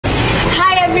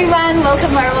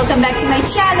welcome back to my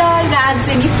channel.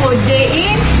 Rajani fourth day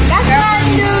in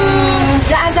Kathmandu.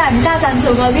 Raja हामी कहाँ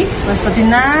जान्छौँ बबी?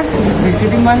 पशुपतिनाथ,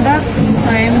 भिक्टोरी मण्डप,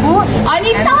 स्वयम्भू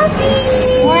अनि सपी।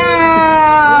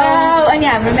 वाउ! अनि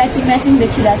हाम्रो म्याचिङ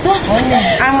देखिरहेछ।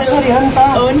 आमा छोरी हो नि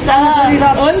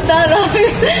त।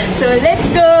 So let's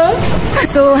go.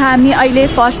 So हामी अहिले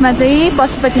फर्स्टमा चाहिँ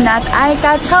पशुपतिनाथ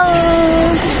आएका छौँ।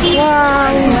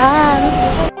 Wow!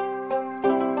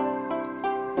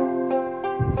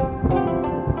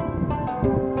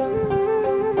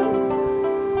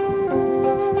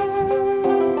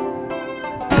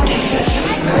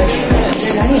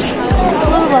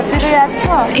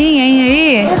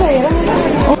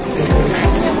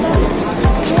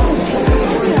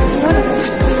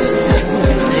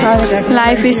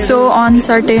 Life is so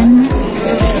uncertain.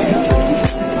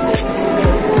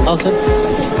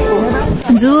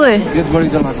 Joy.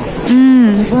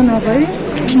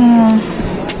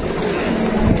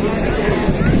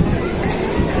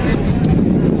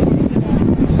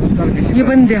 यो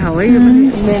पनि देखाऊ है, यो पनि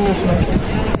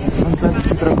संसार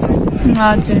चित्र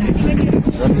हजुर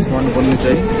बन्नु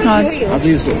चाहिँ आज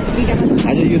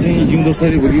यो चाहिँ जिउँदो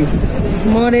शरीर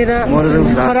मरेर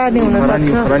खरानी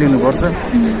हुनुपर्छ।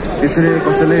 त्यसैले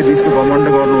कसैले रिसको घमण्ड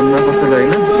गर्नुहुन्न, कसैलाई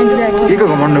होइन केको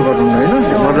घमण्ड गर्नुहुन्न होइन,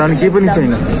 मर्दानी केही पनि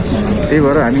छैन। त्यही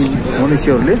भएर हामी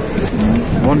मनुष्यहरूले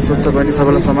स्वच्छ पनि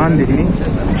सबैलाई समान देख्ने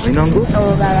होइन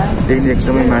देख्ने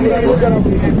एकदमै मानिसको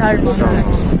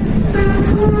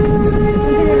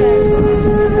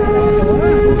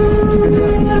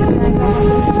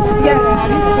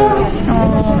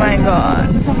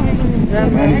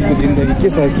मानिसको जिन्दगी के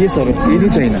छ र केही नै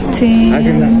छैन।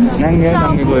 आखिर नाङ्गे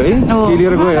गयो है, के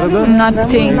लिएर गयो हेर त।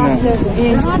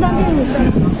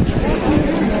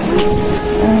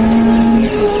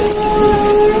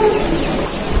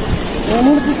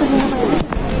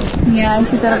 यहाँ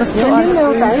इसी तरह कस्तो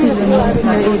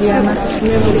एरियामा।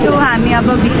 सो हामी अब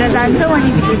भित्र जान्छौँ अनि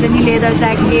भित्र चाहिँ नि leather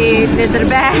jacket, leather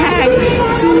bag,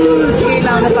 shoes केही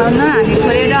लाउन पाउन हामी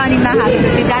खोलेर अनि नहाल्नु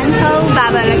जति जान्छौँ।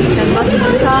 बाबा र किचन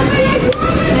बस्नुहुन्छ।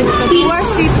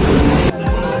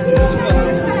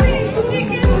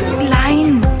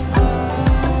 लाइन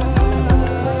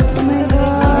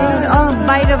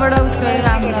बाहिरबाट उसको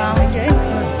राम्रो आउँछ है,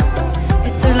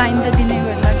 यत्रो लाइन त दिनै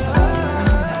भएर लाग्छ।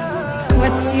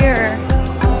 What's here?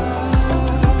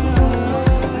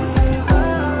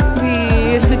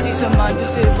 यस्तो चिसोमा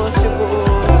त्यसरी बसेको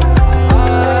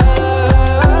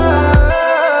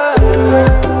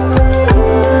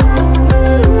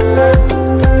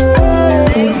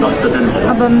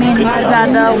अब मेनमा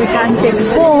जाँदा we can't take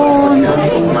phone.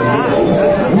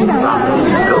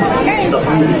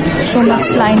 So much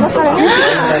line.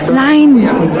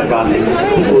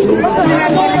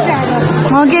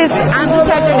 Guess आज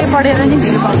Saturday पढेर नि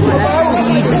भिड भएको होला।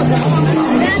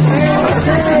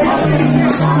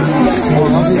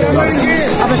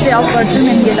 अब चाहिँ अफ गर्छु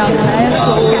main get आउनलाई।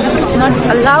 So not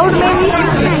allowed maybe.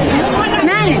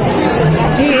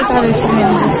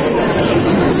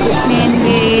 Main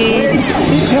get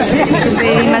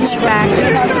very much back.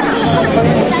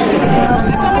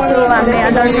 हामी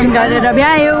यहाँ दर्शन गरेर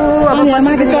भ्यायौँ। अब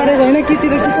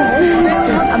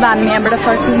हामी यहाँबाट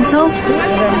फर्किन्छौँ।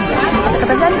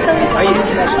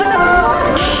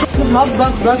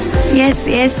 यस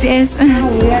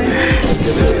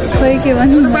खोइ के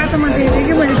भन्नु बाटोमा देखेँ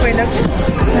कि मैले पहिला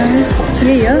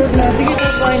यही हो।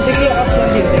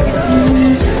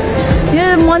 यो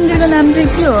मन्दिरको नाम चाहिँ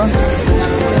के हो?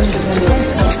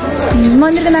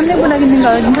 मन्दिरको नाम नै बोलाइदिनु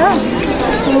गरिदिन्छ।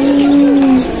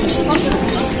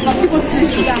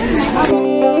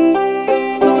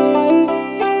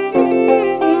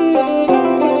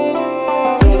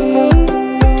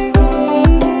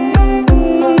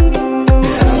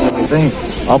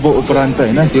 अब उपरान्त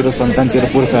होइन तेरो सन्तान तेरो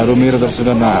पुर्खाहरू मेरो दर्शन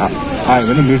गर्न आयो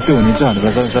भने मृत्यु हुनेछ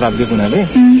भनेर श्राप दिएको हुनाले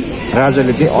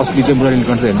राजाले चाहिँ असली चाहिँ बुढा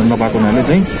नीलकण्ठ हेर्नु नपाएको हुनाले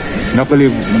चाहिँ नक्कली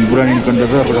बुढा नीलकण्ठ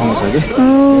चाहिँ पठाउनु छ कि।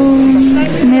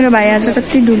 मेरो भाइ आज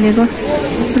कति ढुलेको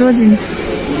रोजिन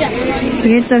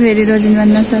हेर्छ फेरि रोजिन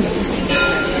भन्न सक्छ।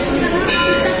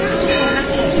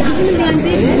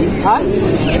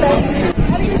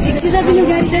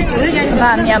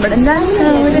 हामी यहाँबाट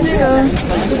जान्छौँ।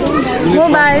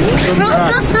 मोबाइल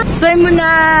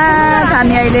स्वयम्भूनाथ।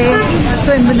 हामी अहिले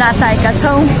स्वयम्भूनाथ आएका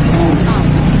छौँ।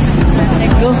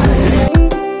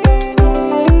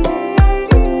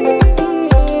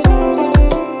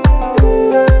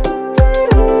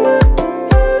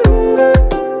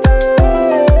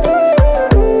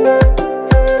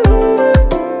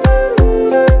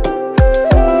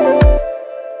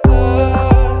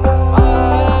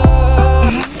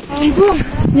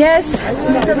 Yes.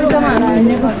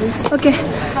 Okay.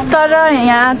 तर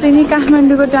यहाँ चाहिँ नि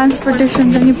काठमाडौँको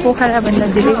ट्रान्सपोर्टेसन चाहिँ नि पोखराभन्दा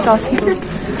धेरै सस्तो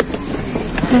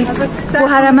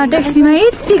पोखरामा ट्याक्सीमा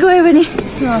यति गयो भने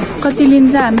कति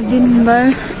लिन्छ हामी दिनभर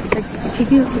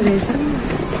ठिकै रहेछ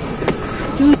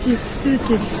to cheap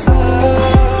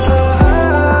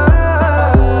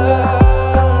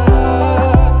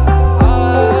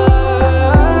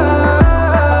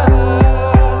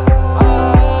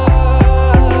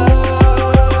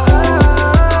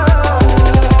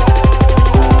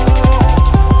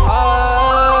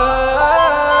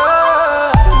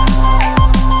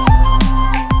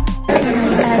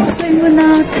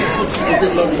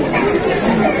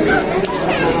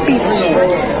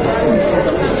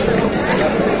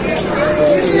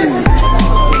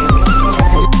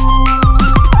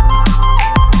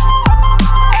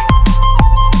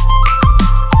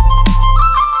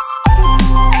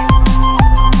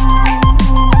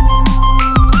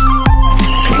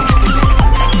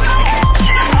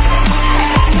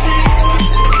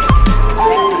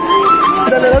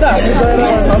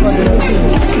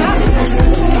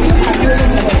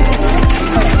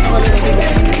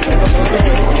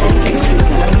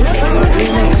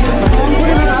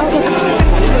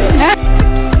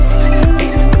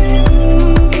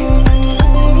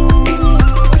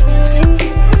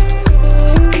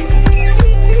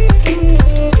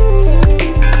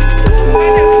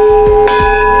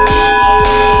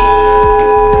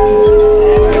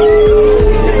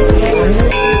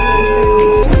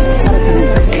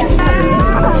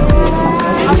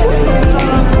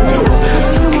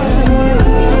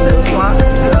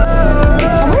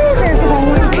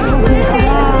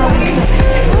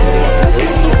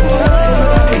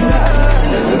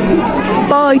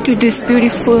To this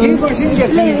beautiful place.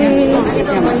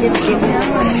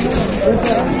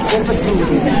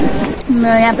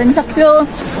 यहाँ पनि सक्यो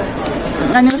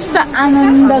अनि कस्तो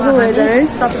आनन्दको वेदर है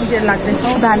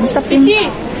अब हामी सपिङ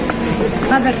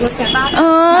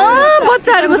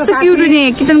बच्चाहरू कस्तो क्युट हुने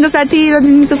किचनको साथी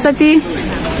रजनीको साथी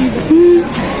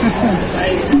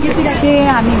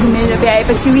हामी घुमेर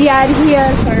भ्याएपछि वी आर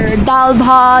हियर फर दाल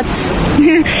भात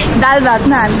दाल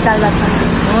भातमा हामी दाल भात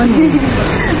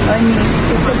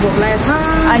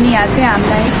अनि यहाँ चाहिँ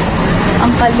हामीलाई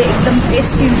अङ्कलले एकदम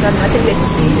टेस्टी हुन्छ भनेर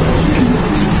चाहिँ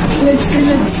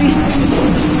लेट्सी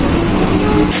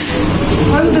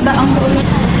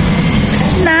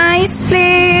नाइस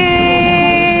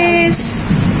प्लेस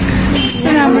कस्तो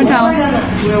राम्रो ठाउँ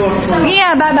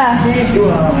यहाँ बाबा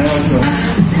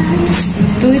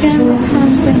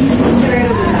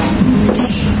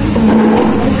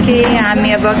ओके हामी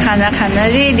अब खाना खान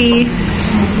ready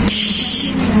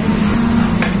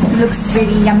looks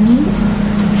very yummy.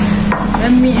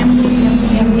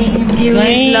 Yummy. Give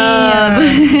us love.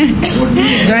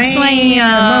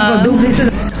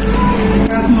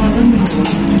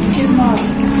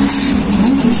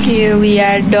 Okay, we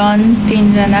are done. 3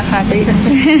 जना खाँदै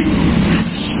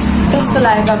कस्तो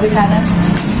लाग्यो बाबु खाना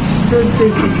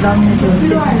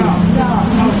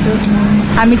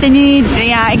हामी चाहिँ नि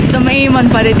यहाँ एकदमै मन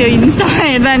परेको थियो इन्स्टा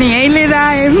हेर्दा नि यही लिएर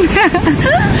आयौँ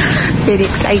very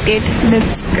excited.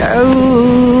 Let's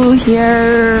go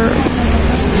here.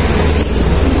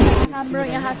 हाम्रो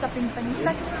यहाँ सपिङ पनि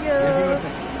सक्यो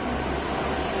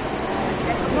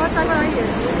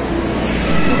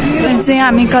चाहिँ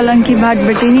हामी कलङ्की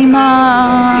भाटबटिनीमा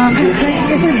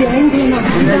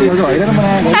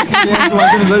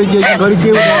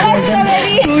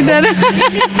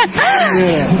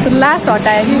लास्ट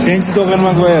हटायो फेन्सी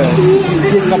दोकानमा गयो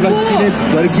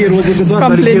के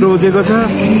रोजेको छ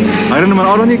हैरान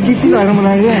अरू नि के हैरान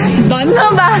लाग्यो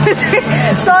धन्यवाद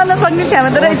सहन सक्ने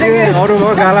क्षमता रहेछ अरू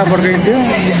भयो गाला पड्काइन्थ्यो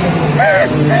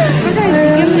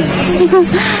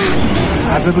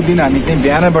आजको दिन हामी चाहिँ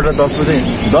बिहानबाट 10 बजे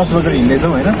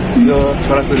हिँड्दैछौँ होइन यो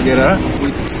छोराछोरी लिएर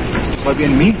कपी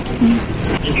एन्ड मी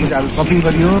त्यसपछि आज सपिङ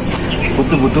गरियो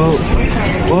भुत्तो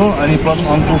हो अनि प्लस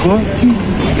अङ्कुको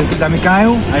त्यसपछि हामी कहाँ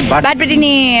आयौँ हामी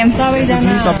भाटबटिनी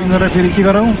सबैजना सपिङ गरेर फेरि के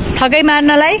गरौँ ठगै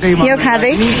मार्नलाई यो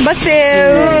खाँदै बस्यो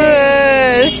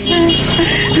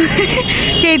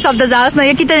केही शब्द जाओस् न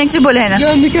यो कि त नेक्स्ट बोले हैन यो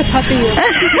मिठो छ त यो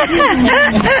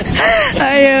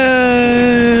आयो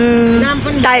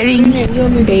टायरिङ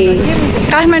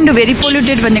काठमाडौँ भेरी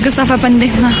पोल्युटेड भनेको सफा पनि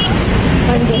देख्न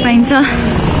पाइन्छ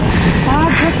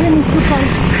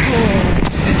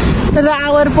तर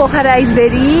आवर पोखरा इज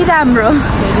भेरी राम्रो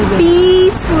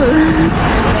पिसफुल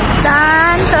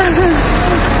शान्त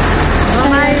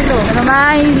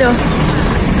रमाइलो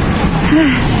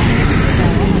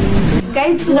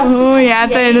यहाँ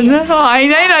त हेर्नु त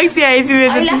होइन रक्सी आइछु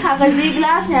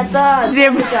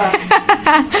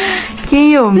के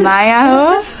हो माया हो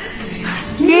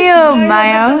के हो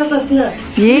माया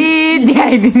ए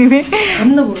देखाइदिने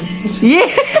ए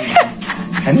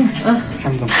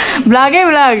ब्लगै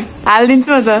ब्लग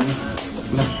हालिदिन्छु म त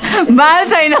बाल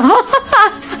छैन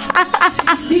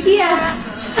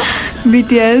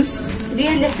BTS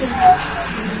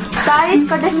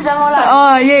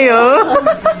यही हो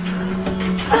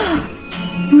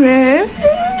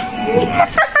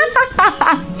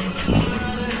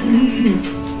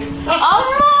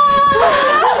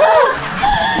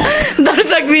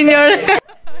दर्शक बिन्यो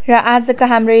र आजको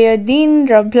हाम्रो यो दिन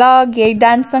र भ्लग यही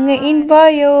डान्ससँगै इन्ड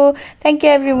भयो thank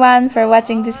you every one for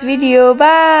watching this video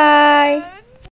by